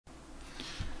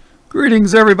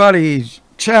Greetings, everybody.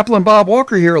 Chaplain Bob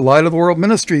Walker here, Light of the World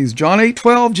Ministries. John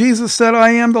 8:12, Jesus said,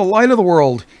 I am the light of the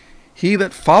world. He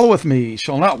that followeth me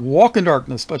shall not walk in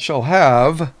darkness, but shall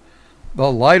have the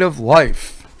light of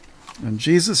life. And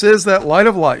Jesus is that light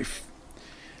of life.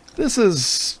 This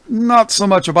is not so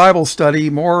much a Bible study,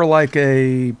 more like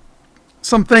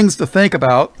some things to think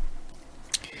about.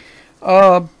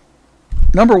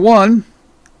 Number one,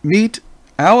 meet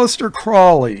Aleister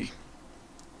Crowley.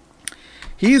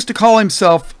 He used to call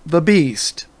himself the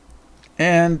Beast,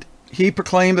 and he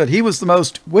proclaimed that he was the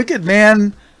most wicked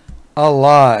man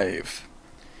alive.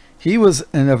 He was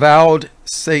an avowed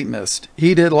Satanist.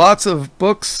 He did lots of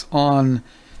books on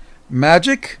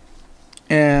magic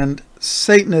and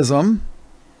Satanism.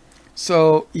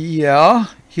 So, yeah,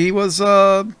 he was,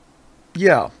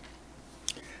 yeah.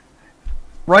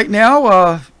 Right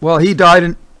now, well, he died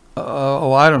in,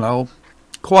 I don't know,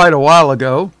 quite a while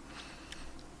ago.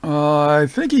 I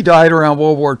think he died around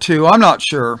World War II. I'm not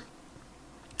sure.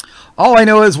 All I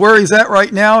know is where he's at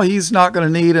right now, he's not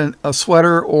going to need a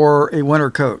sweater or a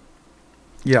winter coat.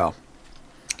 Yeah.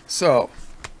 So,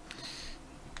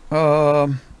 now,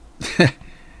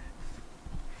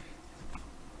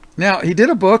 he did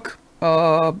a book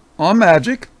on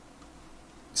magic.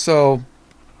 So,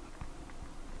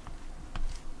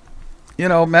 you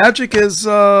know, magic is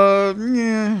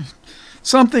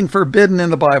something forbidden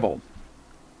in the Bible.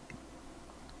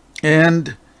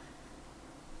 And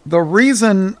the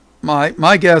reason,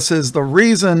 my guess is the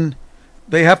reason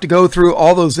they have to go through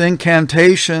all those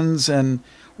incantations and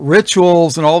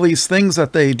rituals and all these things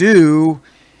that they do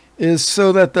is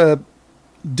so that the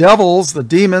devils, the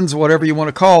demons, whatever you want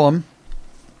to call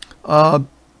them,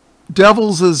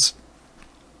 devils is,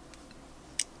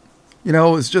 you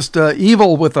know, is just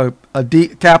evil with a D,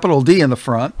 capital D in the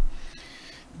front.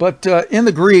 But in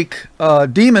the Greek,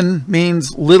 demon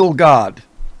means little god.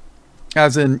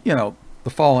 As in, you know, the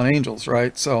fallen angels,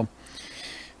 right? So,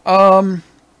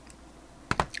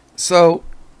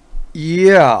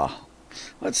 yeah.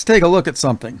 Let's take a look at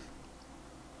something.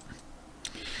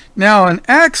 Now, in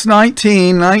Acts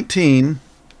 19:19,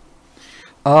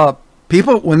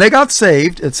 people, when they got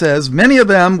saved, it says, many of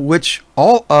them which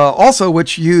also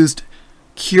which used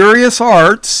curious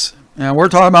arts, and we're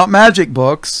talking about magic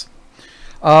books,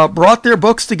 brought their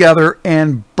books together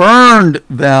and burned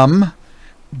them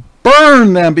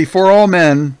before all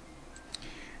men,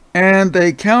 and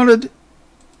they counted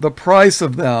the price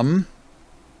of them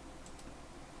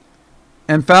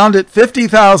and found it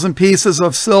 50,000 pieces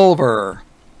of silver.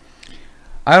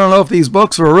 I don't know if these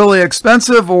books were really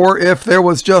expensive or if there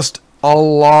was just a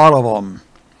lot of them.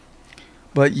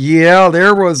 But yeah,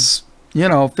 there was, you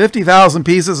know, 50,000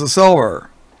 pieces of silver.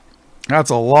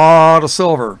 That's a lot of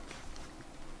silver.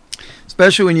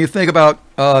 Especially when you think about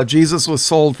Jesus was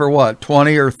sold for what,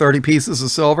 20 or 30 pieces of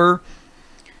silver?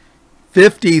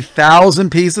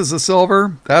 50,000 pieces of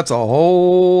silver? That's a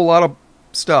whole lot of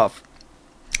stuff.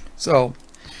 So,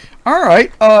 all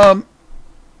right.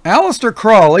 Aleister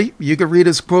Crowley, you can read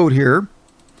his quote here,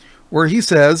 where he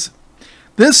says,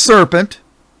 this serpent,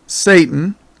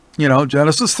 Satan, you know,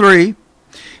 Genesis 3,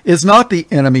 is not the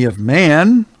enemy of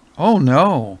man. Oh,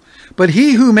 no. But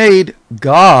he who made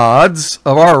gods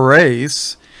of our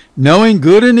race, knowing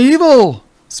good and evil,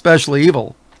 especially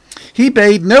evil, he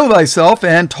bade know thyself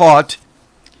and taught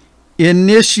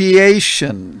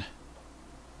initiation.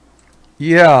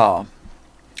 Yeah.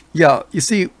 Yeah, you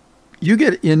see, you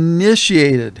get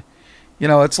initiated. You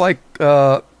know, it's like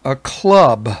a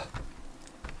club.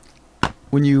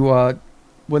 When you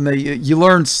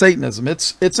learn Satanism,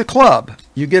 it's a club.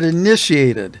 You get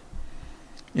initiated.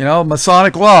 You know,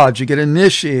 Masonic Lodge, you get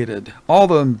initiated. All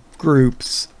the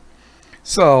groups.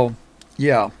 So,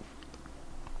 yeah.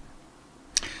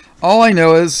 All I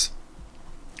know is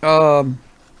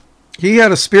he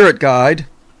had a spirit guide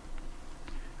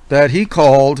that he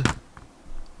called,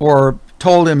 or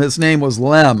told him his name was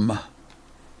Lem.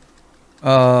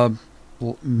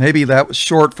 Maybe that was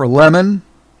short for lemon.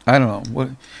 I don't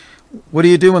know. What do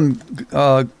you do when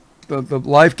the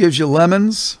life gives you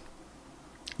lemons?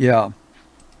 Yeah.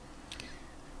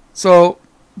 So,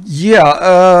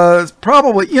 yeah,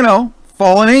 probably, you know,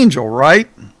 fallen angel, right?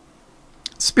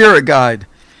 Spirit guide.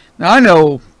 Now, I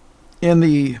know in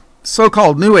the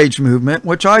so-called New Age movement,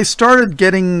 which I started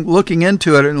looking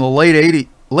into it in the late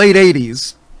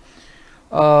 80s,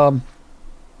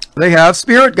 they have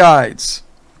spirit guides.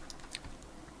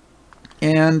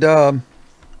 And,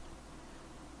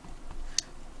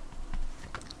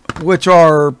 which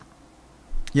are,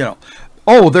 you know,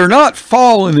 oh, they're not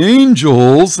fallen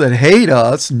angels that hate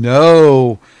us.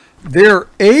 No, they're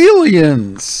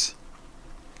aliens.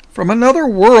 from another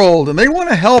world, and they want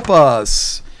to help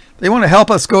us. They want to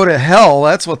help us go to hell.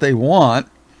 That's what they want.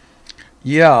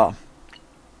 Yeah.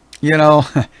 You know,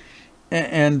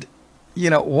 and, you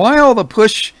know, why all the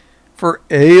push for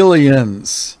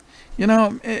aliens? You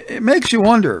know, it makes you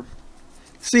wonder.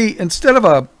 See, instead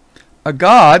of a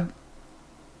God,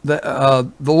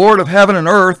 the Lord of heaven and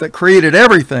earth that created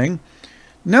everything,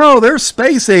 no, they're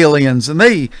space aliens, and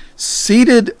they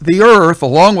seeded the earth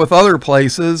along with other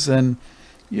places, and,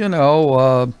 you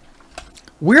know,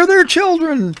 we're their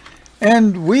children,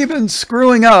 and we've been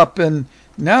screwing up, and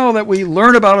now that we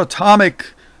learn about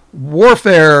atomic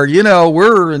warfare, you know,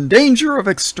 we're in danger of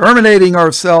exterminating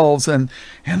ourselves, and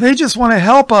they just want to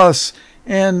help us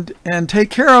and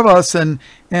take care of us, and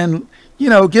you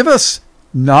know, give us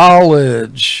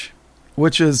knowledge,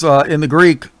 which is in the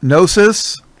Greek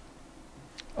gnosis.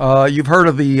 You've heard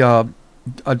of the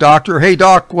a doctor. Hey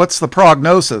doc, what's the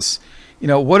prognosis? You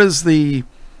know, what is the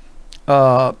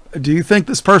do you think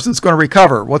this person's going to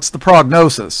recover? What's the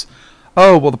prognosis?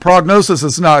 Oh, well, the prognosis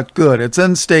is not good. It's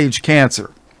end stage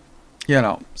cancer. You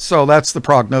know, so that's the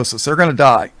prognosis. They're going to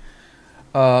die.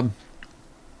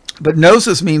 But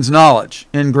gnosis means knowledge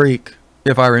in Greek,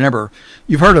 if I remember.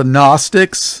 You've heard of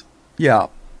Gnostics? Yeah,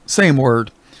 same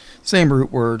word, same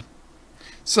root word.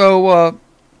 So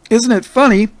isn't it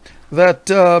funny that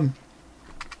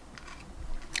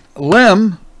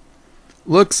Lem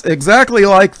looks exactly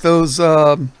like those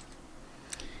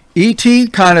E.T.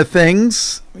 kind of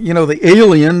things, you know, the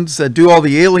aliens that do all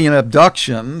the alien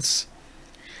abductions.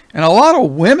 And a lot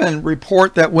of women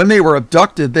report that when they were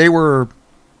abducted, they were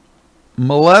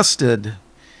molested,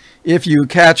 if you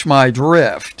catch my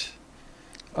drift,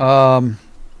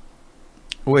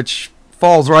 which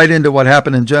falls right into what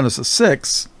happened in Genesis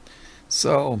 6.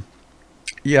 So,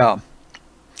 yeah.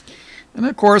 And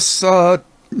of course,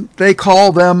 they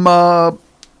call them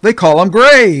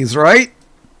grays, right?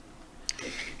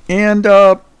 And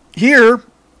here,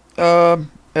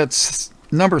 at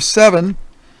number 7,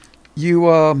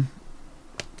 there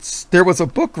was a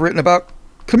book written about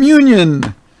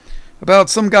communion, about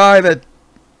some guy that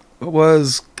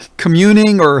was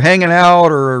communing or hanging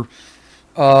out or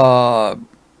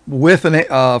with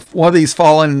one of these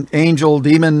fallen angel,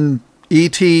 demon,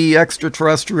 E.T.,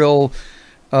 extraterrestrial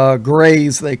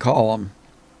grays, they call them.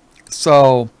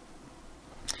 So,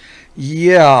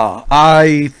 yeah,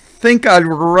 I think I'd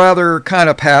rather kind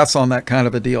of pass on that kind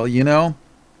of a deal, you know?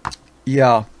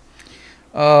 Yeah.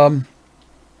 But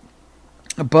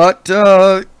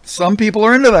some people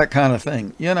are into that kind of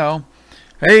thing, you know.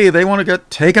 Hey, they want to get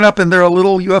taken up in their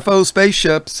little UFO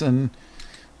spaceships and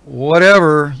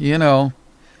whatever, you know.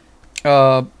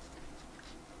 Yeah,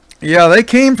 they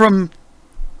came from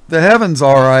the heavens,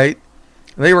 all right.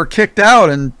 They were kicked out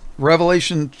in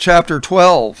Revelation Chapter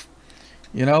 12.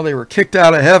 You know, they were kicked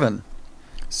out of heaven.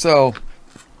 So,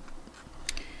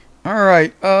 all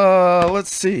right,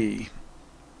 let's see.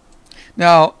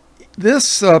 Now,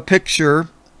 this picture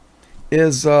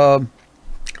is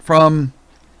from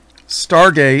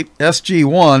Stargate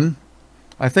SG-1.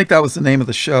 I think that was the name of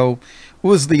the show. It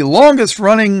was the longest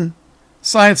running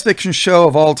science fiction show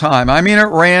of all time. I mean, it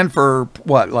ran for,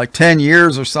 what, like 10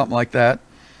 years or something like that.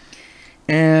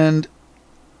 And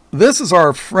this is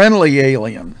our friendly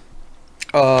alien.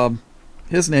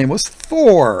 His name was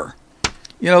Thor.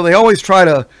 You know, they always try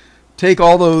to take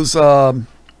all those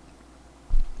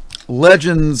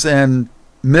legends and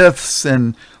myths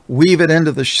and weave it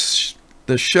into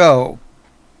the show.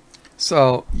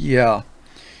 So, yeah.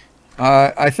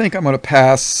 I think I'm going to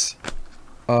pass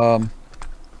on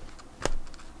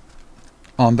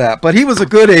that. But he was a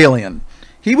good alien.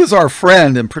 He was our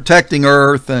friend in protecting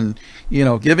Earth and, you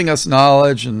know, giving us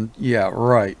knowledge. And, yeah,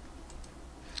 right.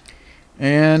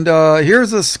 And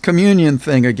here's this communion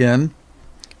thing again.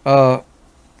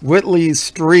 Whitley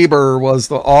Strieber was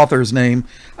the author's name.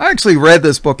 I actually read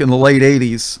this book in the late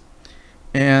 80s.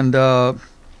 And,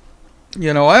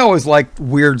 you know, I always liked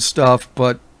weird stuff,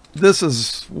 but this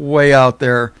is way out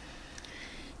there.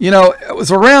 You know, it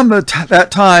was around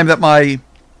that time that my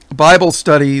Bible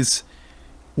studies,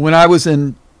 when I was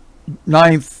in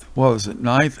eighth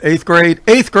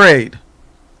grade?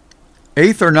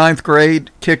 8th or ninth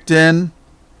grade, kicked in.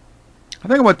 I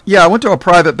think I went to a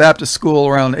private Baptist school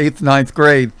around 8th, 9th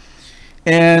grade,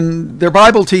 and their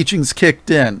Bible teachings kicked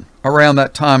in around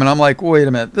that time, and I'm like, wait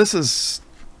a minute, this is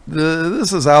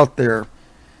out there,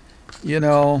 you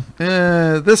know,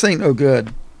 this ain't no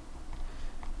good.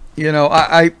 You know,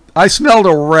 I smelled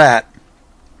a rat.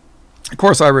 Of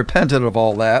course, I repented of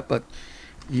all that, but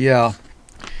yeah.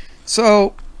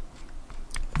 So,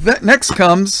 next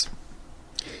comes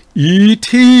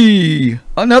E.T.,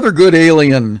 another good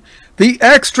alien. The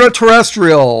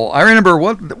Extraterrestrial. I remember,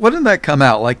 what did that come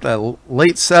out? Like the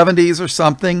late 70s or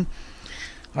something?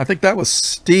 I think that was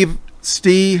Steve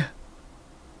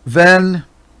Van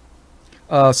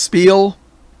Spiel.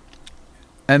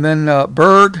 And then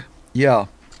Berg. Yeah.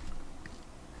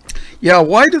 Yeah,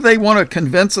 why do they want to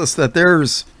convince us that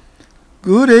there's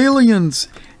good aliens?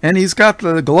 And he's got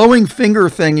the glowing finger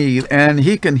thingy, and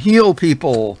he can heal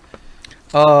people.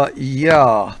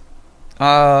 Yeah.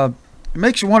 It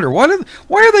makes you wonder, why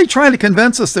are they trying to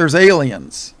convince us there's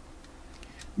aliens?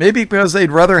 Maybe because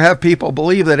they'd rather have people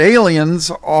believe that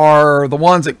aliens are the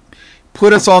ones that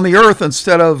put us on the earth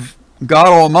instead of God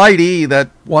Almighty that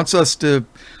wants us to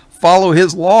follow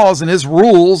his laws and his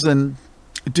rules and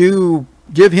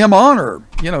give him honor.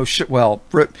 You know,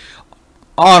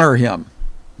 honor him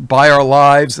by our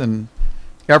lives and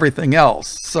everything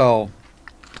else. So,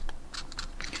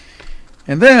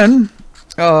 and then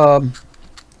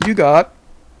you got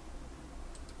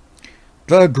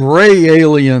the gray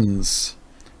aliens.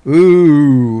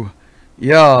 Ooh,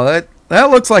 yeah, that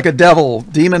looks like a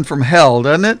demon from hell,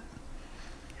 doesn't it?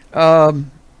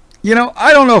 You know,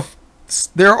 I don't know if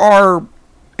there are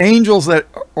angels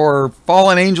or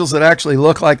fallen angels that actually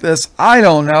look like this. I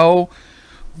don't know,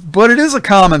 but it is a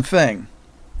common thing.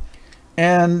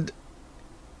 And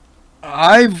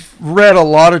I've read a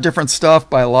lot of different stuff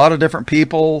by a lot of different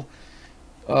people,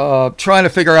 trying to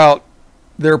figure out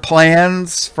their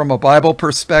plans from a Bible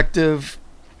perspective.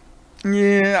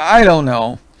 Yeah, I don't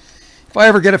know. If I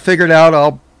ever get it figured out,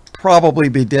 I'll probably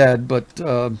be dead, but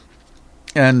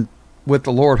and with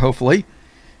the Lord, hopefully,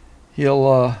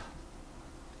 he'll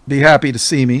be happy to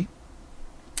see me.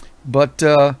 But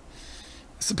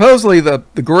supposedly the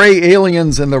gray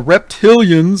aliens and the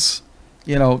reptilians,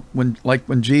 you know, when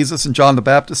Jesus and John the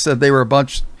Baptist said they were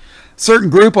certain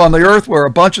group on the earth were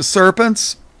a bunch of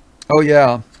serpents. Oh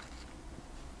yeah.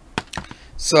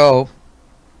 So,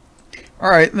 all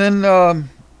right, then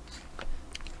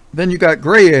you got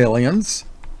gray aliens.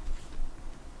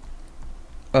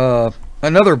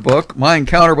 Another book, My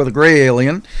Encounter with a Gray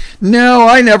Alien. No,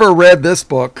 I never read this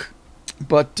book,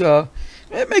 but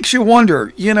it makes you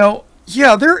wonder. You know,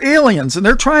 yeah, they're aliens and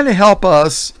they're trying to help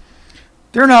us.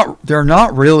 They're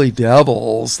not really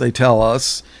devils, they tell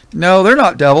us. No, they're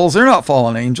not devils. They're not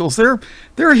fallen angels. They're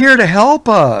here to help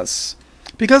us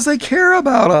because they care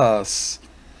about us.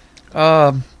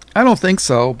 I don't think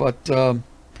so, but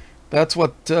that's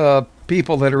what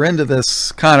people that are into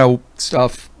this kind of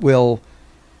stuff will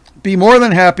be more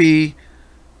than happy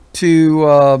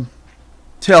to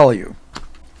tell you.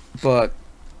 But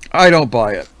I don't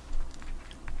buy it.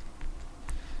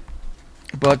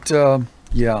 But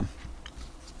yeah.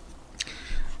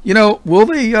 You know, will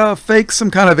they fake some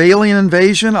kind of alien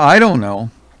invasion? I don't know.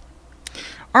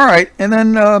 All right, and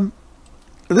then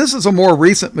this is a more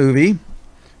recent movie.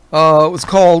 It was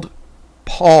called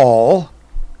Paul.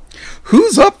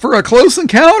 Who's up for a close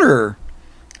encounter?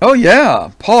 Oh yeah,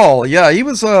 Paul. Yeah, he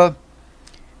was I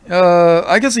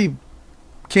guess he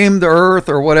came to Earth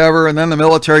or whatever, and then the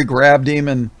military grabbed him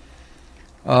and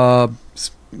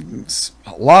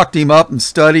locked him up and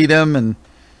studied him, and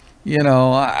you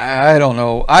know, I don't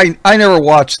know. I never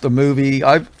watched the movie.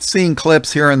 I've seen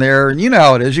clips here and there, and you know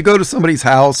how it is. You go to somebody's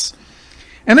house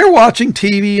and they're watching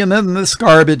TV, and then this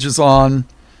garbage is on.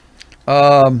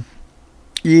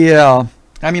 Yeah,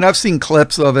 I mean, I've seen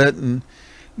clips of it, and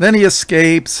then he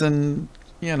escapes and,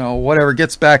 you know, whatever,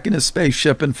 gets back in his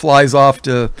spaceship and flies off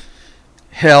to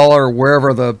hell or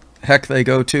wherever the heck they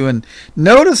go to. And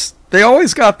notice they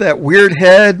always got that weird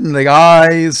head and the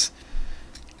eyes.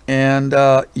 And,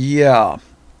 yeah.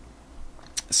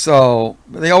 So,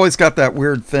 they always got that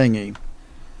weird thingy.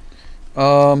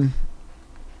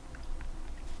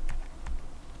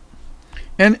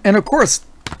 And of course,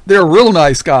 they're real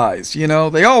nice guys, you know,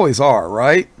 they always are,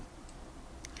 right?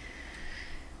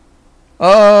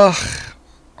 Are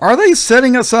they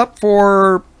setting us up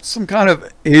for some kind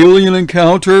of alien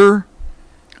encounter?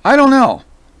 I don't know.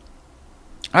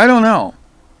 I don't know.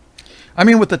 I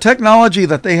mean, with the technology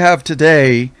that they have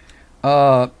today,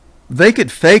 they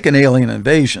could fake an alien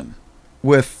invasion.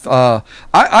 With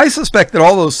I suspect that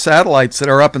all those satellites that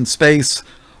are up in space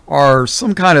are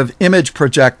some kind of image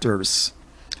projectors.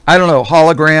 I don't know,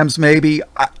 holograms maybe.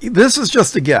 This is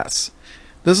just a guess.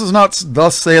 This is not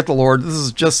thus saith the Lord. This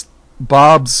is just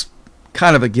Bob's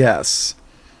kind of a guess.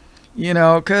 You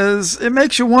know, because it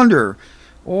makes you wonder,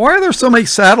 why are there so many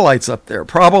satellites up there?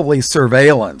 Probably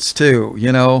surveillance too,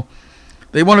 you know.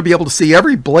 They want to be able to see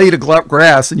every blade of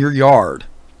grass in your yard.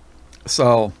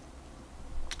 So,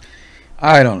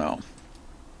 I don't know.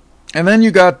 And then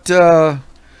you got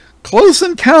close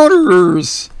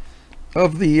encounters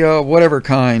of the whatever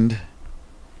kind.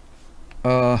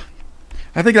 I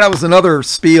think that was another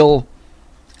Spiel,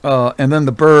 and then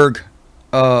the Berg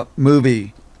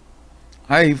movie.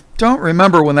 I don't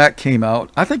remember when that came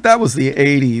out. I think that was the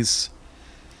 80s.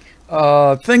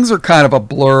 Things are kind of a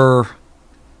blur.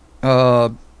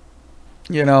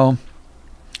 You know,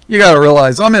 you got to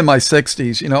realize I'm in my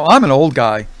 60s. You know, I'm an old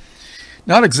guy.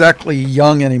 Not exactly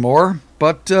young anymore,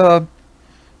 but,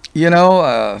 you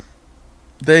know,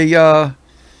 that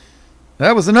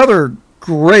was another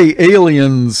great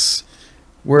Aliens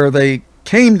where they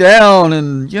came down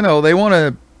and, you know, they want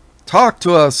to talk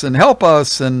to us and help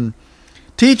us and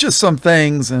teach us some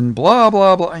things and blah,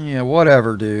 blah, blah. Yeah,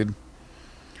 whatever, dude.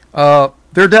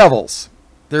 They're devils.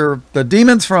 They're the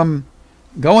demons from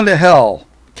going to hell,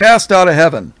 cast out of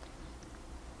heaven.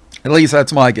 At least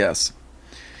that's my guess.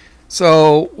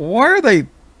 So why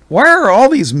are all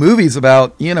these movies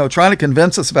about, you know, trying to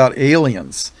convince us about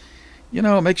aliens? You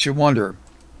know, it makes you wonder.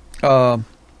 And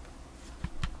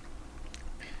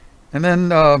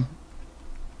then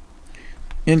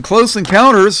in Close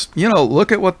Encounters, you know,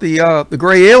 look at what the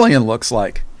gray alien looks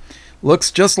like.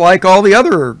 Looks just like all the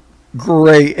other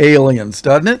gray aliens,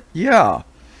 doesn't it? Yeah.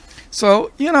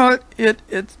 So, you know, it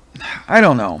I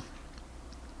don't know.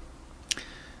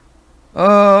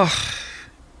 I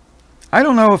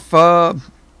don't know if,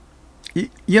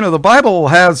 you know, the Bible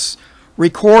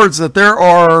records that there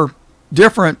are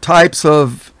different types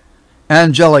of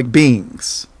angelic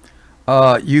beings.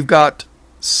 You've got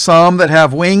some that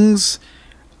have wings.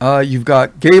 You've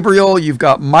got Gabriel. You've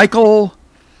got Michael.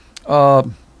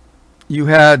 You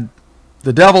had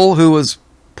the devil, who was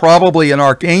probably an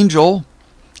archangel.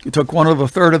 He took one of a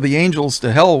third of the angels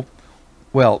to hell.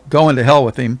 Well, going to hell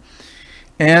with him.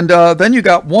 And then you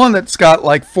got one that's got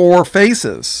like 4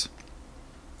 faces.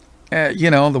 You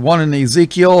know, the one in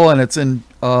Ezekiel, and it's in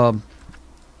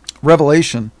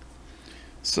Revelation.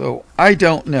 So I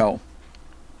don't know.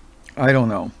 I don't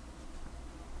know.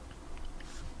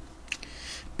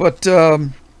 But,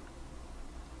 and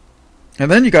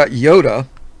then you got Yoda.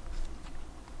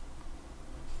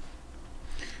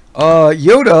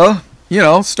 Yoda, you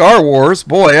know, Star Wars.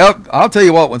 Boy, I'll tell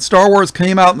you what, when Star Wars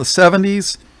came out in the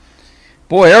 70s,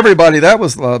 boy, everybody, that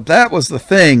was the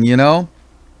thing, you know.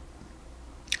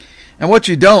 And what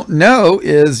you don't know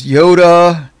is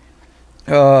Yoda,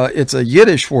 it's a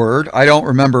Yiddish word. I don't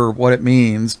remember what it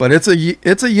means, but it's a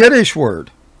Yiddish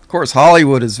word. Of course,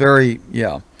 Hollywood is very,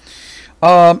 yeah.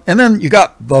 And then you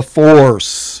got the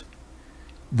Force.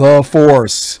 The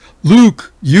Force.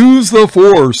 Luke, use the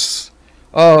Force.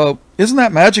 Isn't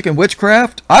that magic and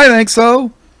witchcraft? I think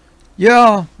so.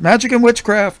 Yeah, magic and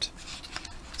witchcraft.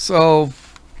 So,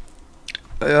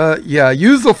 yeah,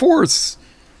 use the Force,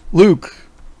 Luke.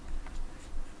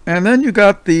 And then you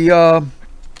got the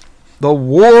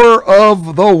War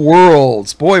of the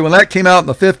Worlds. Boy, when that came out in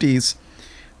the 50s,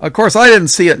 of course, I didn't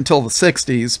see it until the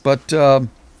 60s, but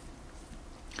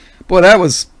boy, that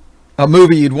was a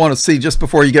movie you'd want to see just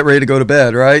before you get ready to go to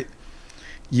bed, right?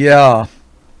 Yeah.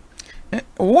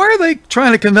 Why are they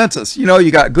trying to convince us? You know,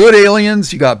 you got good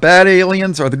aliens, you got bad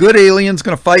aliens. Are the good aliens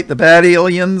going to fight the bad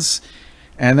aliens?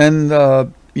 And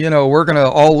then, you know, we're going to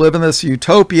all live in this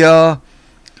utopia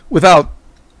without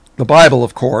the Bible,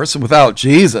 of course, and without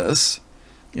Jesus,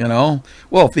 you know.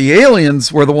 Well, if the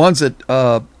aliens were the ones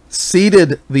that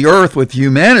seeded the earth with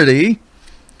humanity,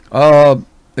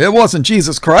 it wasn't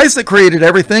Jesus Christ that created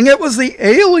everything. It was the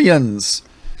aliens.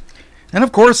 And,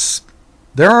 of course,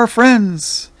 they're our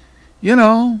friends, you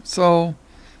know. So,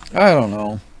 I don't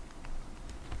know.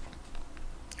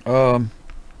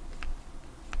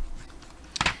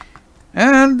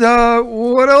 And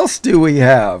what else do we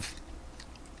have?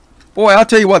 Boy, I'll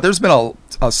tell you what, there's been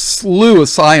a slew of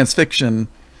science fiction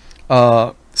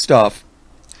stuff.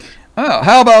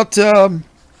 How about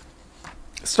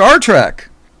Star Trek?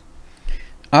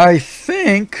 I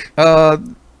think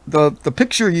the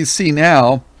picture you see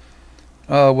now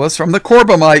was from the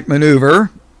Corbomite maneuver.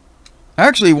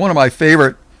 Actually, one of my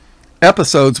favorite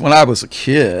episodes when I was a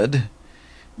kid.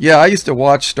 Yeah, I used to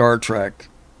watch Star Trek,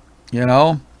 you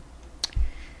know.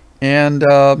 And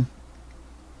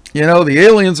you know, the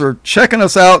aliens are checking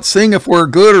us out, seeing if we're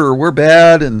good or we're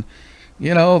bad, and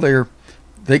you know,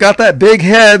 they got that big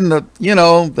head, and the, you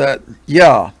know, that,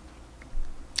 yeah,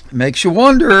 makes you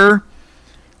wonder.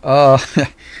 Is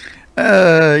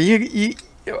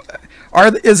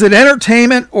it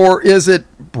entertainment, or is it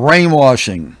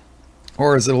brainwashing,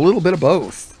 or is it a little bit of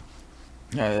both?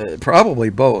 Probably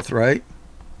both, right?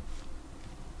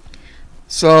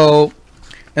 So,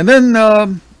 and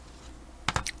then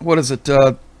what is it?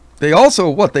 They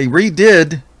also, they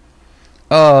redid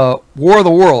War of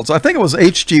the Worlds. I think it was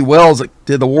H.G. Wells that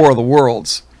did the War of the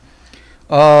Worlds.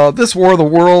 This War of the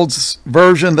Worlds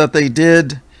version that they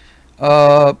did,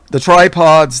 the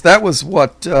tripods, that was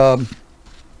what,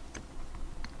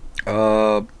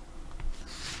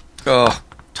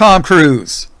 Tom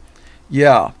Cruise.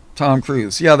 Yeah, Tom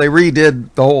Cruise. Yeah, they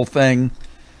redid the whole thing.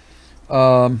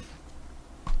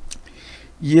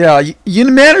 Yeah,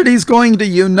 humanity's going to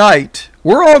unite.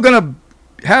 We're all going to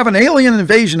have an alien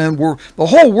invasion, and the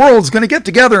whole world's going to get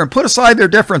together and put aside their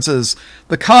differences.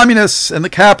 The communists and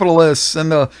the capitalists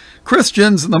and the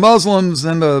Christians and the Muslims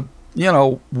and the,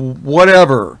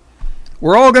 whatever.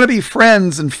 We're all going to be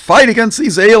friends and fight against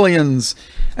these aliens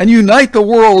and unite the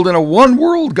world in a one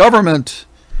world government.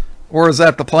 Or is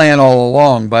that the plan all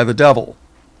along by the devil?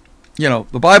 The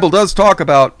Bible does talk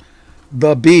about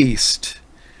the beast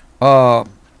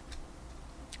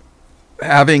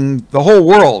having the whole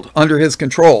world under his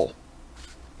control.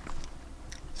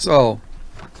 So,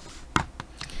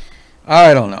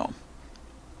 I don't know.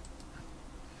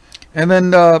 And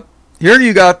then here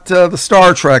you got the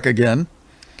Star Trek again.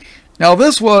 Now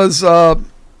this was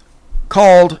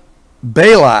called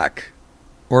Balak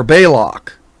or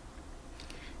Balak.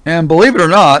 And believe it or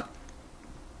not,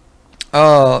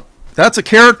 that's a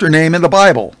character name in the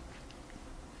Bible.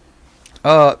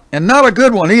 And not a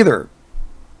good one either.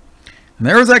 And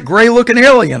there's that gray-looking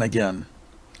alien again.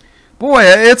 Boy,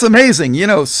 it's amazing.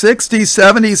 60s,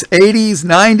 70s, 80s,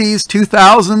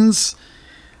 90s,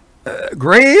 2000s.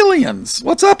 Gray aliens.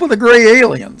 What's up with the gray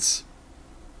aliens?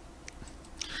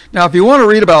 Now, if you want to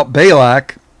read about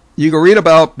Balak, you can read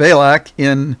about Balak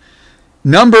in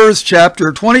Numbers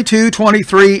chapter 22,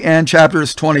 23, and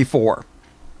chapters 24.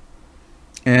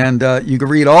 And you can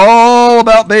read all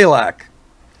about Balak.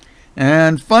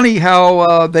 And funny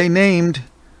how they named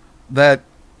that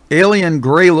alien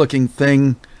gray-looking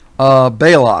thing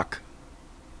Balak.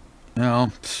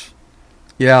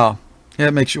 Yeah,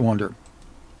 it makes you wonder.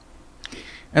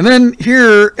 And then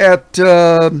here at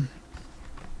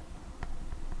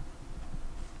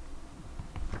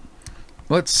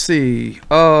let's see,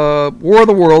 War of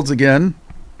the Worlds again.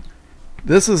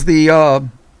 This is the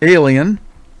alien.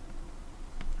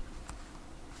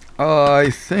 I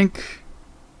think,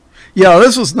 yeah,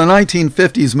 this was the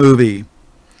 1950s movie.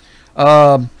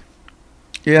 They've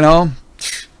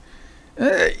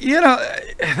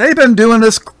been doing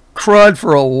this crud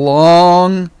for a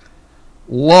long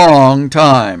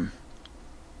time.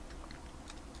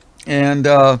 And,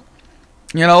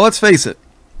 let's face it.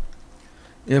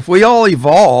 If we all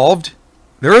evolved,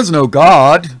 there is no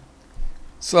God.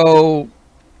 So,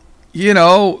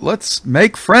 let's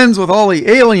make friends with all the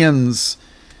aliens.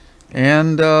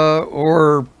 And,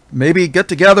 or maybe get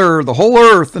together the whole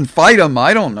earth and fight them.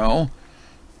 I don't know.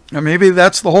 And maybe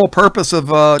that's the whole purpose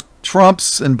of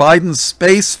Trump's and Biden's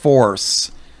Space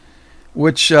Force.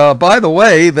 Which, by the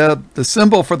way, the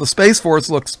symbol for the Space Force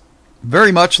looks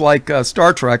very much like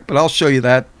Star Trek. But I'll show you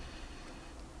that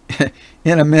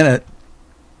in a minute.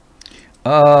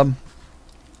 All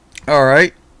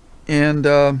right. And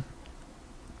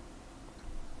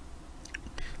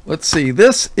let's see.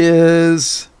 This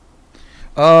is...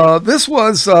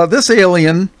 this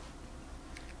alien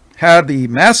had the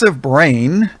massive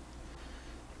brain,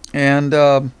 and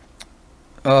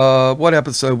what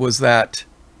episode was that?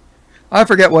 I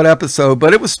forget what episode,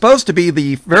 but it was supposed to be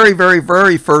the very, very,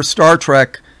 very first Star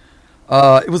Trek.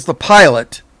 It was the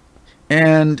pilot,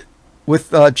 and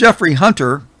with Jeffrey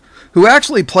Hunter, who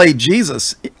actually played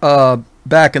Jesus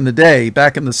back in the day,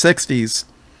 back in the 60s,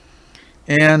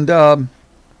 and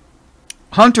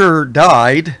Hunter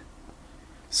died.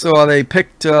 So they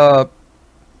picked Kirk,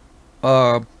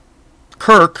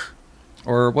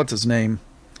 or what's his name,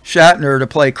 Shatner, to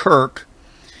play Kirk.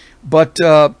 But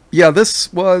yeah,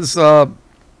 this was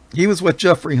he was with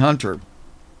Jeffrey Hunter.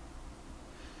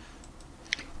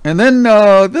 And then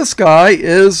this guy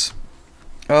is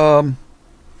an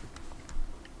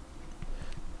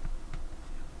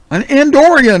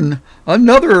Andorian,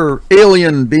 another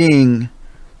alien being.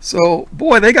 So,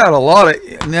 boy, they got a lot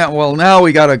of... Now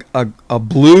we got a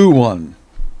blue one.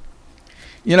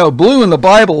 Blue in the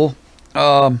Bible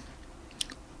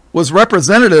was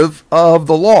representative of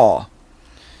the law.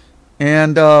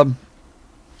 And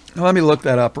let me look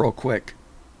that up real quick.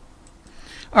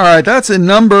 All right, that's in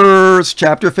Numbers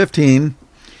chapter 15.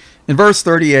 In verse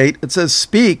 38, it says,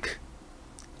 Speak.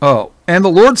 Oh, and the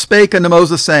Lord spake unto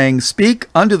Moses, saying, Speak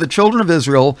unto the children of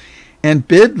Israel, and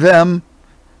bid them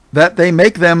that they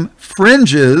make them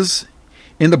fringes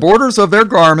in the borders of their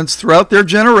garments throughout their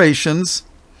generations,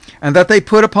 and that they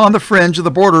put upon the fringe of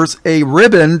the borders a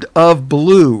riband of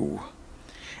blue.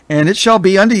 And it shall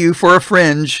be unto you for a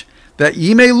fringe, that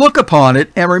ye may look upon it,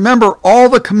 and remember all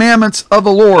the commandments of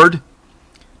the Lord,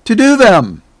 to do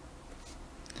them,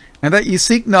 and that ye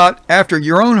seek not after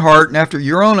your own heart and after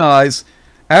your own eyes,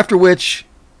 after which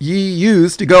ye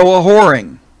used to go a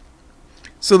whoring.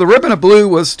 So the ribbon of blue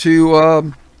was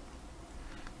to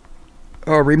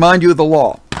remind you of the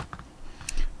law.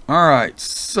 All right,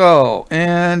 so,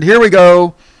 and here we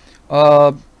go.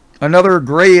 Another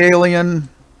gray alien,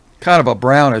 kind of a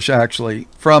brownish actually,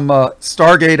 from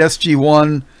Stargate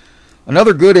SG-1.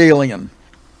 Another good alien.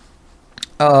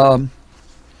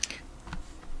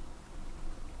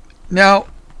 Now,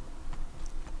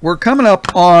 we're coming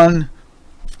up on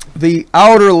the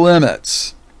outer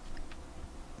limits.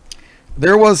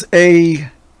 There was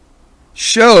a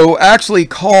show actually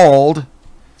called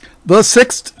The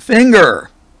Sixth Finger.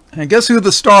 And guess who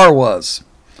the star was?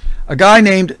 A guy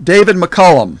named David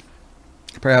McCullum.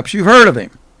 Perhaps you've heard of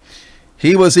him.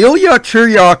 He was Ilya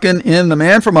Kuryakin in The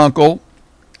Man from U.N.C.L.E.,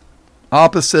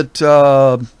 opposite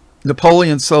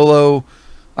Napoleon Solo.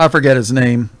 I forget his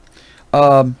name.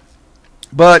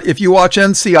 But if you watch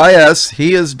NCIS,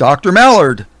 he is Dr.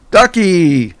 Mallard.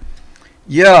 Ducky.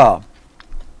 Yeah.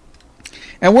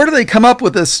 And where do they come up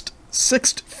with this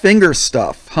sixth finger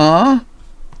stuff, huh?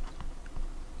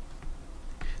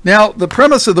 Now, the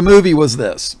premise of the movie was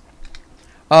this.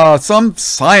 Some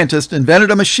scientist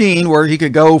invented a machine where he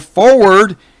could go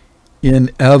forward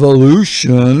in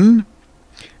evolution.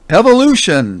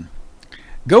 Evolution.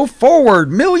 Go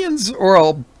forward millions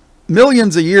of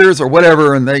years or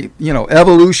whatever, and they,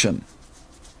 evolution.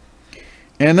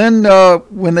 And then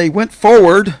when they went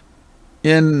forward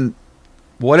in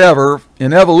whatever,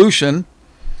 in evolution,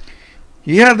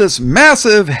 he had this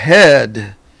massive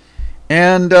head.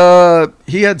 And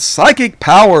he had psychic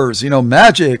powers,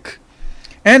 magic.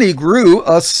 And he grew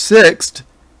a sixth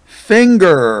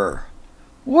finger.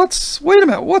 Wait a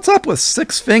minute, what's up with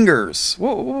 6 fingers?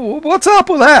 What's up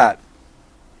with that?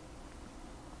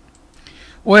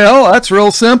 Well, that's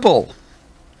real simple.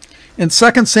 In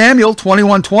 2 Samuel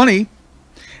 21:20,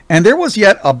 and there was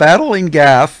yet a battle in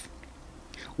Gath,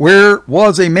 where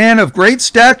was a man of great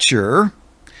stature,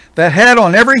 that had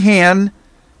on every hand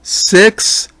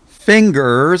 6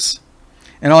 fingers,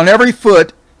 and on every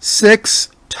foot 6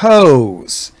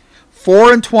 toes,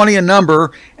 24 in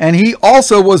number, and he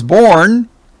also was born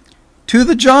to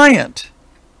the giant.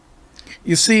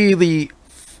 You see, the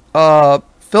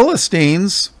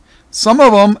Philistines,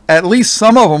 at least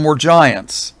some of them were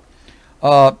giants.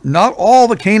 Not all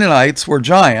the Canaanites were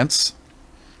giants,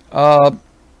 and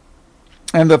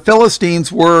the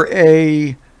Philistines were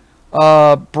a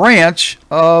branch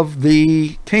of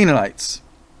the Canaanites.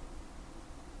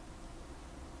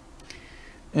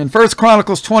 In 1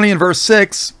 Chronicles 20 and verse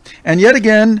 6, and yet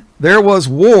again there was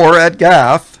war at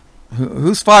Gath.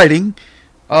 Who's fighting?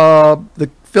 The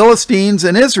Philistines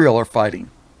and Israel are fighting.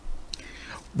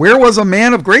 Where was a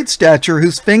man of great stature,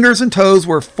 whose fingers and toes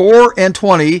were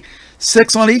 24,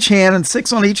 6 on each hand and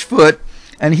 6 on each foot,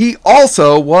 and he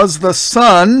also was the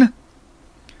son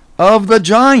of the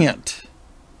giant.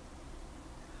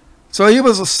 So he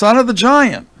was a son of the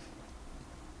giant.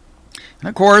 And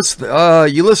of course,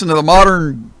 you listen to the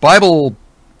modern Bible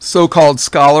so-called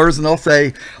scholars, and they'll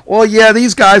say, well, yeah,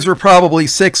 these guys were probably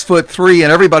 6'3",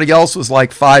 and everybody else was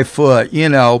like 5 foot.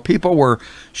 People were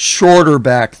shorter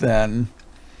back then.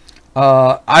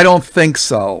 I don't think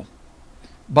so.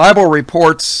 Bible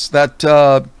reports that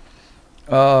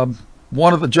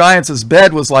one of the giants'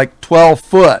 bed was like 12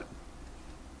 foot.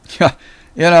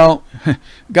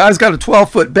 Guy's got a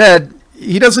 12-foot bed.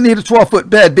 He doesn't need a 12-foot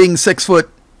bed being 6'3",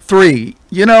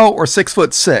 or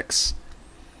 6'6".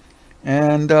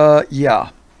 And yeah.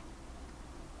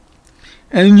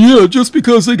 And yeah, just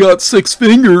because they got 6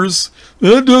 fingers,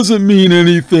 that doesn't mean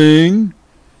anything.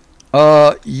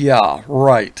 Yeah,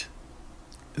 right.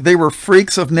 They were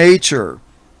freaks of nature.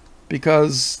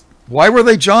 Because why were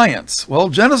they giants? Well,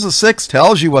 Genesis 6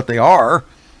 tells you what they are.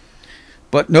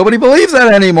 But nobody believes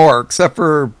that anymore, except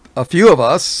for a few of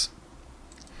us.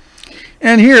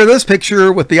 And here, this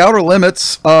picture with the outer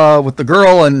limits, with the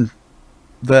girl and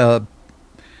the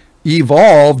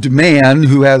evolved man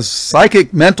who has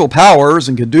psychic mental powers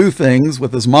and can do things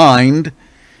with his mind.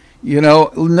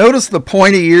 Notice the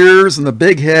pointy ears and the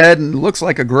big head, and looks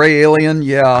like a gray alien.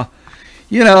 Yeah.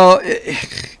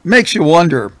 It makes you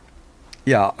wonder.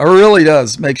 Yeah, it really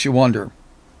does. Makes you wonder.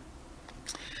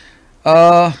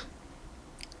 Yeah,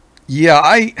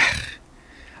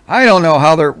 I don't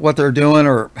know what they're doing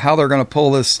or how they're going to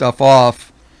pull this stuff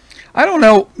off. I don't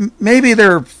know. Maybe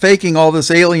they're faking all this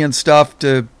alien stuff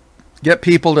to get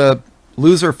people to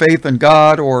lose their faith in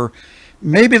God, or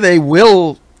maybe they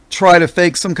will try to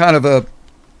fake some kind of a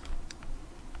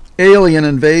alien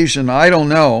invasion. I don't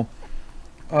know.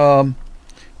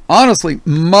 honestly,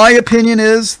 my opinion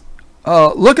is,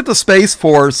 look at the Space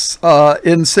Force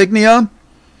insignia,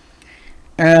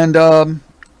 and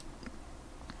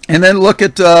then look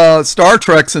at Star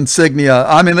Trek's insignia.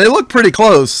 I mean, they look pretty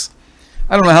close.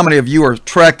 I don't know how many of you are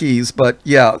Trekkies, but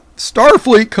yeah,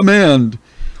 Starfleet Command.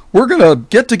 We're going to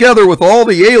get together with all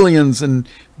the aliens and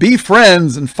be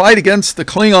friends and fight against the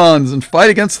Klingons and fight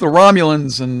against the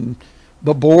Romulans and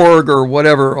the Borg or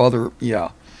whatever other,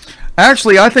 yeah.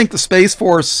 Actually, I think the Space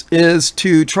Force is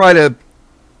to try to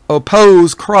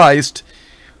oppose Christ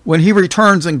when he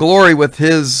returns in glory with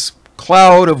his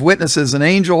cloud of witnesses and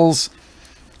angels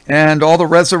and all the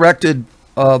resurrected,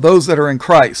 those that are in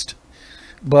Christ.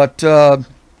 But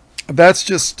that's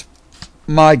just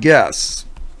my guess.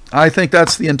 I think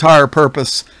that's the entire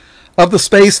purpose of the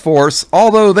Space Force,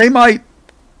 although they might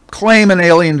claim an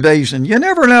alien invasion. You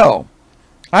never know.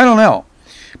 I don't know.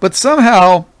 But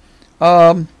somehow,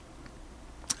 the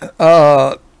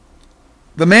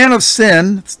man of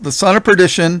sin, the son of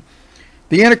perdition,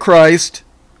 the Antichrist,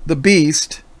 the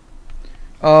beast,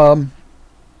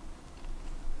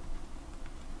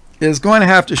 is going to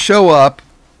have to show up.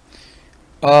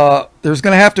 There's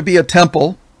going to have to be a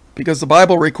temple, because the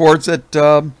Bible records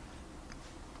that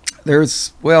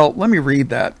there's, well, let me read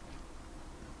that.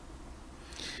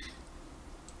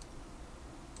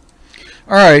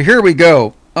 All right, here we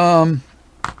go.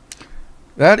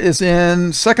 That is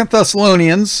in 2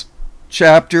 Thessalonians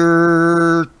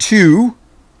Chapter 2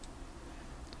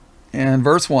 and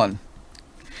verse 1.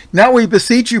 Now we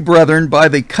beseech you, brethren, by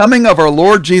the coming of our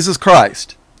Lord Jesus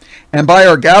Christ, and by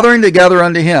our gathering together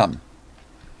unto him.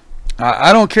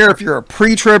 I don't care if you're a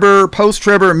pre-tribber,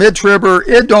 post-tribber, mid-tribber,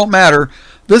 it don't matter.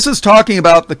 This is talking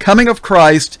about the coming of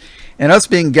Christ and us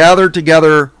being gathered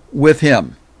together with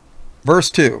him. Verse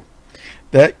 2.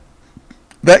 That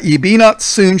ye be not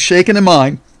soon shaken in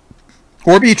mind,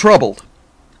 or be troubled,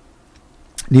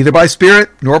 neither by spirit,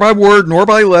 nor by word, nor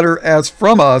by letter, as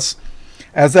from us,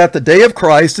 as that the day of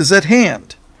Christ is at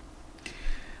hand.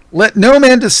 Let no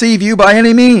man deceive you by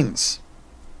any means.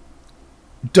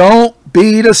 Don't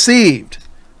be deceived.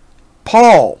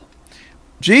 Paul,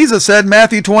 Jesus said in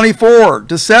Matthew 24,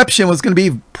 deception was going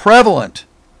to be prevalent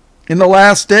in the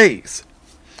last days.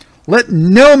 Let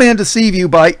no man deceive you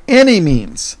by any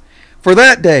means. For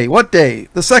that day, what day?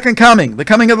 The second coming, the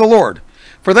coming of the Lord.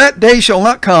 For that day shall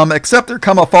not come, except there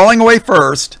come a falling away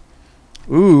first.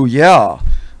 Ooh, yeah.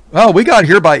 Well, we got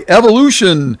here by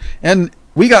evolution, and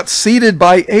we got seeded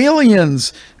by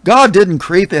aliens. God didn't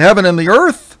create the heaven and the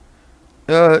earth.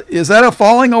 Is that a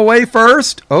falling away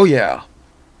first? Oh, yeah.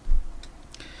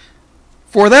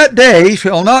 For that day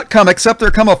shall not come, except there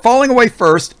come a falling away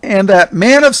first, and that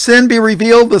man of sin be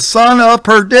revealed, the son of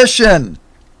perdition.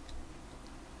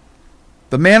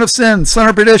 The man of sin, son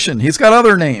of perdition. He's got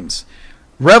other names.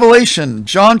 Revelation,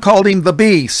 John called him the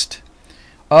beast.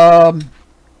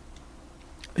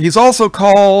 He's also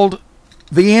called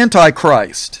the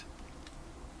Antichrist.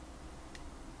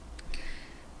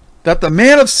 That the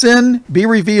man of sin be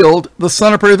revealed, the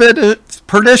son of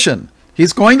perdition.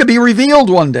 He's going to be revealed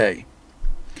one day.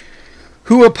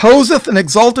 Who opposeth and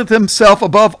exalteth himself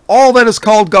above all that is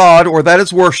called God, or that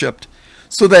is worshipped,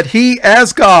 so that he,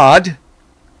 as God,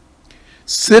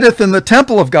 sitteth in the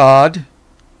temple of God,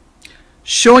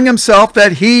 showing himself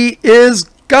that he is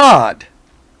God.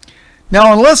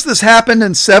 Now, unless this happened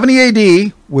in 70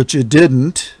 AD, which it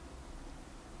didn't,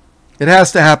 it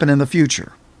has to happen in the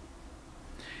future.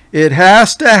 It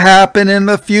has to happen in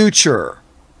the future.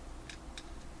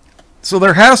 So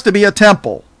there has to be a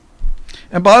temple.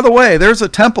 And by the way, there's a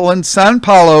temple in São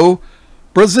Paulo,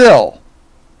 Brazil.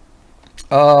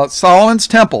 Solomon's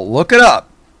Temple. Look it up.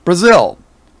 Brazil.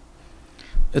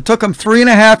 It took them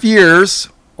 3.5 years,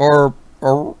 or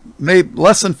maybe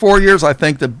less than 4 years, I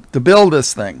think, to build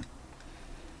this thing.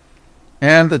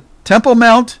 And the Temple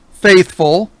Mount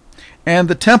Faithful and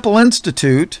the Temple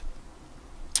Institute,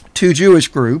 two Jewish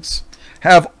groups,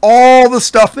 have all the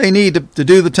stuff they need to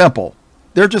do the temple.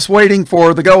 They're just waiting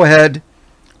for the go-ahead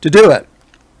to do it.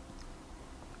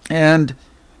 And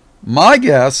my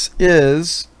guess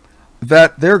is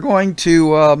that they're going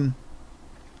to,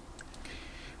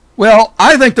 well,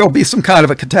 I think there'll be some kind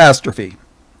of a catastrophe.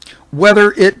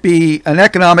 Whether it be an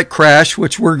economic crash,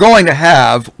 which we're going to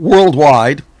have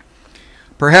worldwide,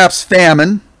 perhaps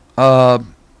famine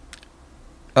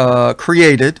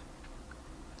created,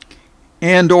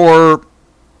 and or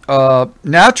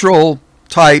natural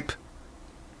type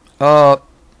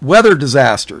weather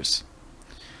disasters.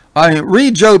 I mean,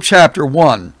 read Job chapter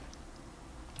 1.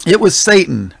 It was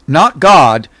Satan, not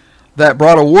God, that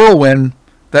brought a whirlwind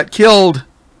that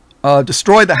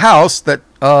destroyed the house that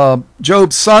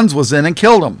Job's sons was in and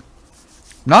killed them.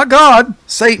 Not God,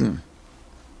 Satan.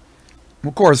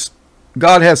 Of course,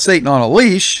 God has Satan on a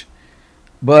leash,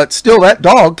 but still that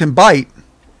dog can bite,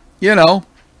 you know,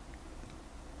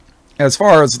 as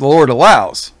far as the Lord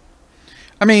allows.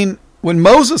 I mean, when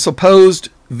Moses opposed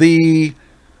the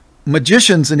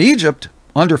magicians in Egypt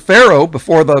under Pharaoh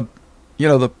before the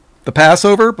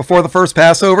Passover, before the first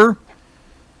Passover,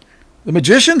 the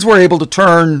magicians were able to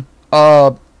turn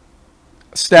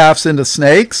staffs into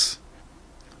snakes.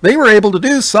 They were able to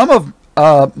do some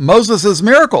of Moses'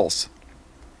 miracles.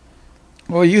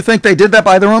 Well, you think they did that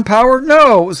by their own power?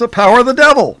 No, it was the power of the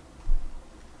devil.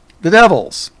 The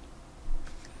devils.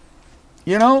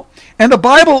 You know? And the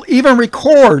Bible even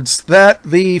records that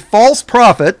the false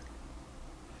prophet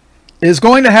is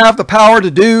going to have the power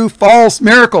to do false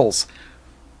miracles.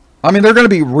 I mean, they're going to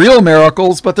be real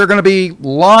miracles, but they're going to be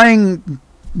lying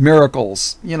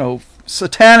miracles. You know,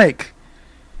 satanic.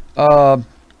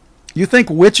 You think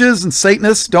witches and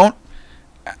Satanists don't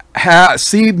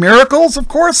see miracles? Of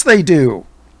course they do.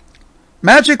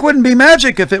 Magic wouldn't be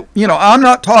magic if it, you know, I'm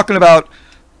not talking about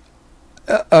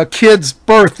a kid's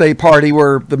birthday party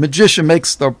where the magician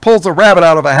pulls a rabbit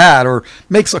out of a hat or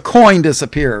makes a coin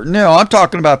disappear. No, I'm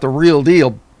talking about the real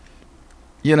deal.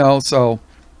 You know, so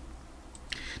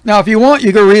now if you want,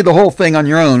 you can read the whole thing on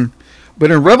your own.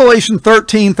 But in Revelation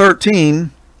 13:13,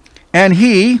 and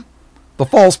he, the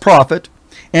false prophet,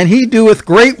 and he doeth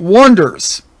great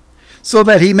wonders, so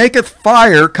that he maketh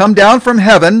fire come down from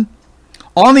heaven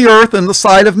on the earth in the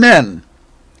sight of men.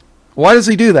 Why does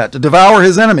he do that? To devour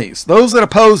his enemies, those that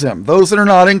oppose him, those that are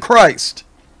not in Christ.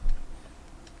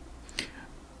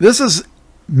 This is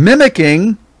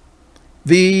mimicking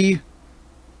the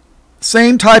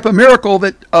same type of miracle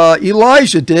that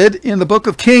Elijah did in the book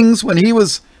of Kings when he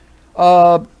was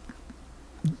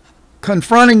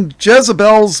confronting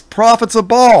Jezebel's prophets of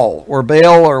Baal, or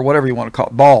Baal, or whatever you want to call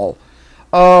it, Baal.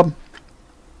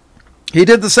 He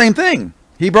did the same thing.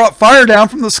 He brought fire down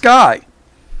from the sky.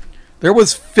 There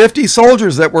was 50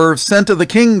 soldiers that were sent to the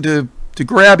king to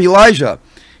grab Elijah.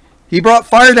 He brought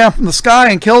fire down from the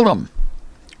sky and killed them.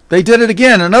 They did it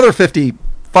again. Another 50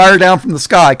 fire down from the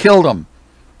sky, killed them.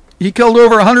 He killed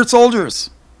over 100 soldiers.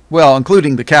 Well,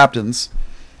 including the captains.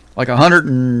 Like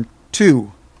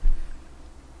 102.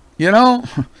 You know?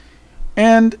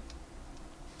 And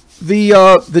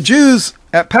the Jews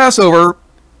at Passover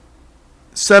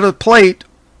set a plate,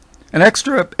 an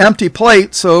extra empty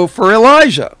plate, so for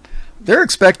Elijah. They're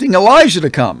expecting Elijah to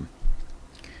come.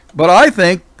 But I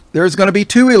think there's going to be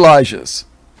two Elijahs.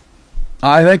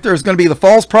 I think there's going to be the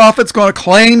false prophet's going to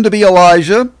claim to be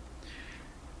Elijah,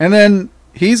 and then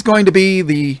he's going to be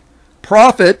the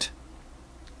prophet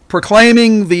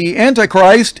proclaiming the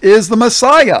Antichrist is the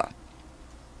Messiah.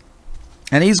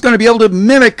 And he's going to be able to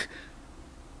mimic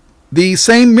the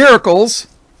same miracles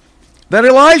that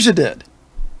Elijah did.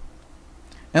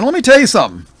 And let me tell you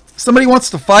something. Somebody wants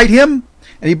to fight him,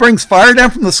 and he brings fire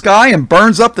down from the sky and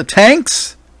burns up the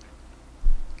tanks.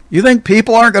 You think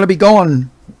people aren't going to be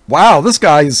going, wow, this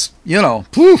guy's, you know,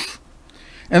 poof.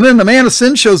 And then the man of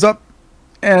sin shows up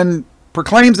and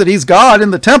proclaims that he's God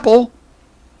in the temple.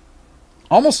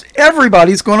 Almost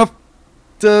everybody's going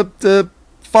to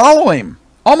follow him.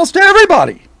 Almost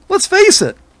everybody. Let's face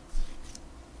it.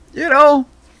 You know,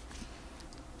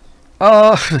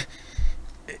 how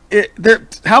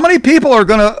many people are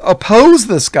going to oppose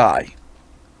this guy?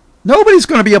 Nobody's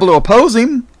going to be able to oppose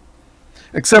him,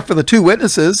 except for the two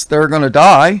witnesses. They're going to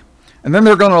die, and then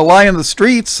they're going to lie in the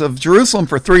streets of Jerusalem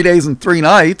for 3 days and 3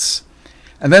 nights,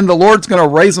 and then the Lord's going to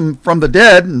raise them from the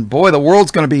dead, and boy, the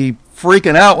world's going to be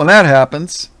freaking out when that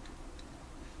happens.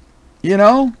 You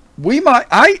know, we might,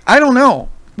 I don't know,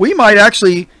 we might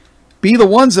actually be the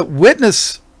ones that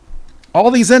witness all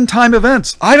these end time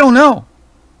events. I don't know.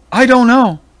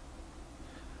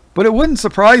 But it wouldn't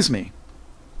surprise me.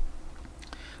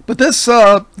 But this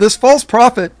false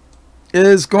prophet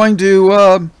is going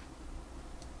to,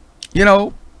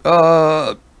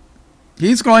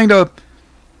 he's going to,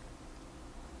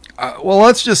 well,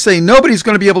 let's just say nobody's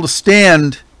going to be able to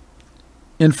stand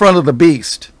in front of the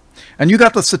beast. And you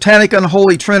got the satanic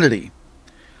unholy trinity.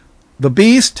 The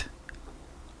beast,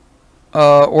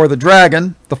 or the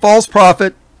dragon, the false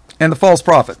prophet, and the false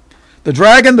prophet. The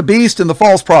dragon, the beast, and the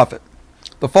false prophet.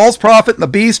 The false prophet and the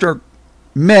beast are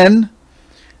men.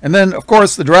 And then, of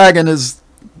course, the dragon is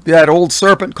that old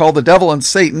serpent called the devil and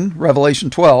Satan,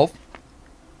 Revelation 12.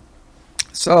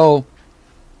 So,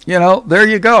 you know, there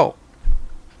you go.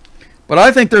 But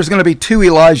I think there's going to be two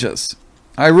Elijahs.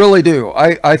 I really do.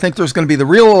 I think there's going to be the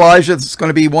real Elijah. It's going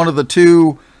to be one of the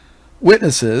two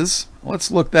witnesses.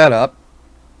 Let's look that up.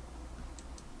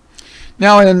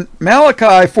 Now in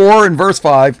Malachi 4 and verse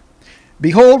 5,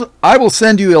 Behold, I will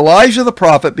send you Elijah the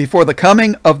prophet before the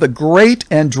coming of the great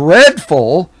and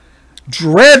dreadful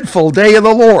day of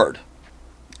the Lord.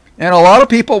 And a lot of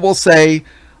people will say,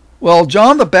 well,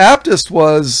 John the Baptist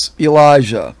was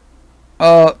Elijah.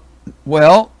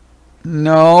 Well,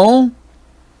 no.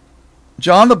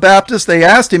 John the Baptist, they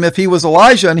asked him if he was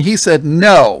Elijah, and he said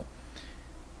no.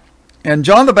 And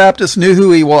John the Baptist knew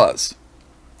who he was.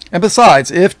 And besides,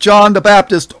 if John the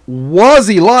Baptist was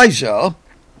Elijah,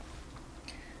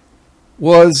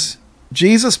 was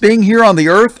Jesus being here on the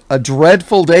earth a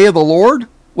dreadful day of the Lord?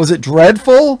 Was it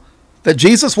dreadful that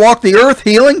Jesus walked the earth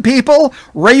healing people,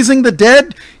 raising the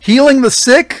dead, healing the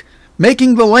sick,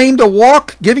 making the lame to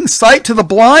walk, giving sight to the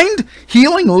blind,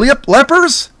 healing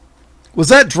lepers? Was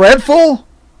that dreadful?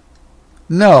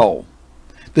 No.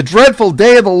 The dreadful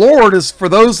day of the Lord is for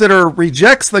those that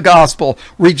rejects the gospel,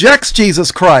 rejects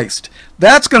Jesus Christ.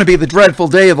 That's going to be the dreadful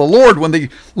day of the Lord, when the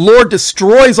Lord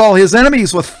destroys all his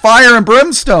enemies with fire and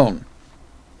brimstone.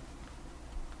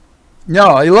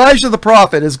 No, Elijah the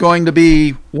prophet is going to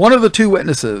be one of the two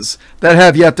witnesses that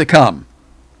have yet to come.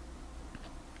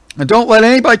 And don't let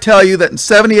anybody tell you that in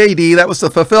 70 AD, that was the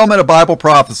fulfillment of Bible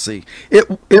prophecy. It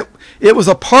was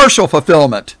a partial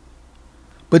fulfillment.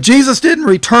 But Jesus didn't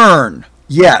return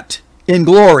yet in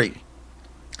glory.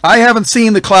 I haven't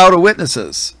seen the cloud of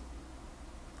witnesses.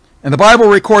 And the Bible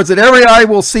records that every eye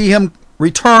will see him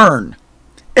return.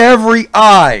 Every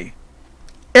eye.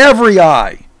 Every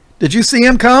eye. Did you see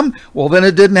him come? Well, then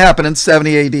it didn't happen in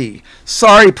 70 AD.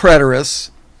 Sorry, preterists,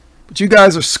 but you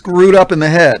guys are screwed up in the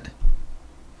head.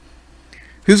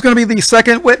 Who's going to be the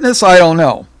second witness? I don't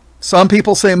know. Some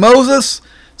people say Moses.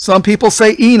 Some people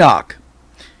say Enoch.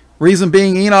 Reason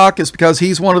being Enoch is because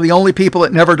he's one of the only people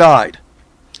that never died.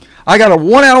 I got a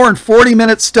 1 hour and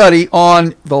 40-minute study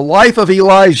on the life of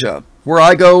Elijah, where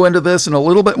I go into this in a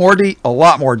little bit more, a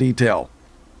lot more detail,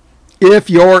 if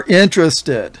you're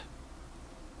interested,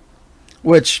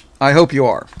 which I hope you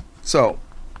are. So,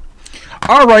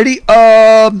 alrighty,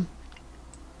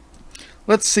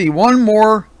 let's see, one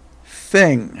more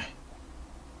thing.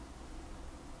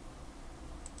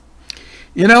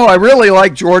 You know, I really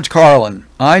like George Carlin.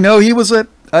 I know he was a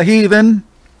heathen,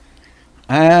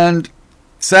 and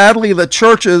sadly the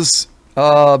churches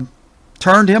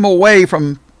turned him away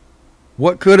from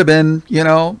what could have been, you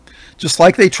know, just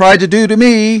like they tried to do to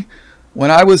me when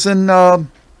I was in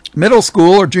middle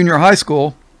school or junior high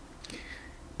school.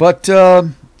 But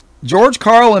George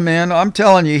Carlin, man, I'm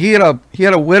telling you, he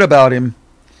had a wit about him.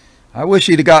 I wish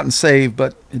he'd have gotten saved,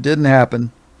 but it didn't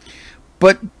happen.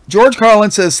 But George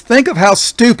Carlin says, think of how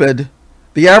stupid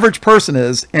the average person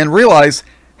is and realize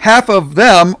half of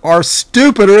them are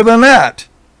stupider than that.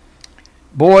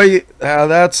 Boy,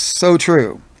 that's so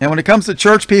true. And when it comes to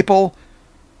church people,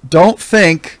 don't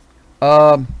think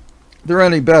they're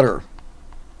any better.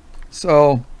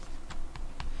 So,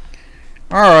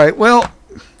 all right, well,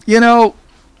 you know,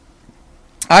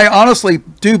 I honestly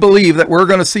do believe that we're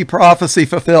going to see prophecy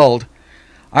fulfilled.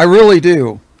 I really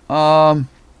do.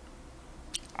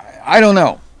 I don't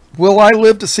know. Will I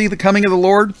live to see the coming of the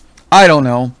Lord? I don't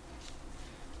know.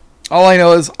 All I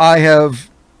know is I have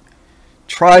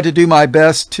tried to do my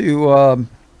best to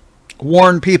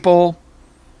warn people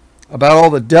about all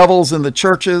the devils in the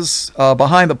churches,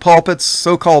 behind the pulpits,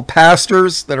 so-called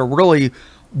pastors that are really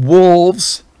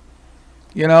wolves,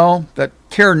 you know, that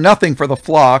care nothing for the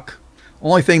flock.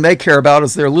 Only thing they care about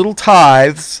is their little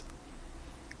tithes.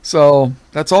 So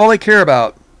that's all they care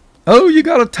about. Oh, you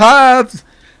got a tithe.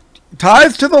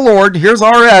 Tithe to the Lord. Here's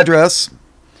our address.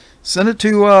 Send it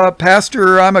to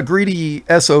Pastor, I'm a greedy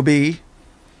SOB,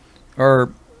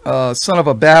 or son of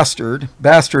a bastard.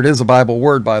 Bastard is a Bible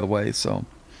word, by the way. So,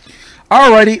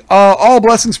 alrighty. All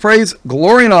blessings, praise,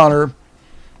 glory, and honor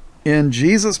in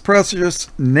Jesus' precious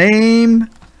name.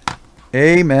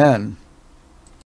 Amen.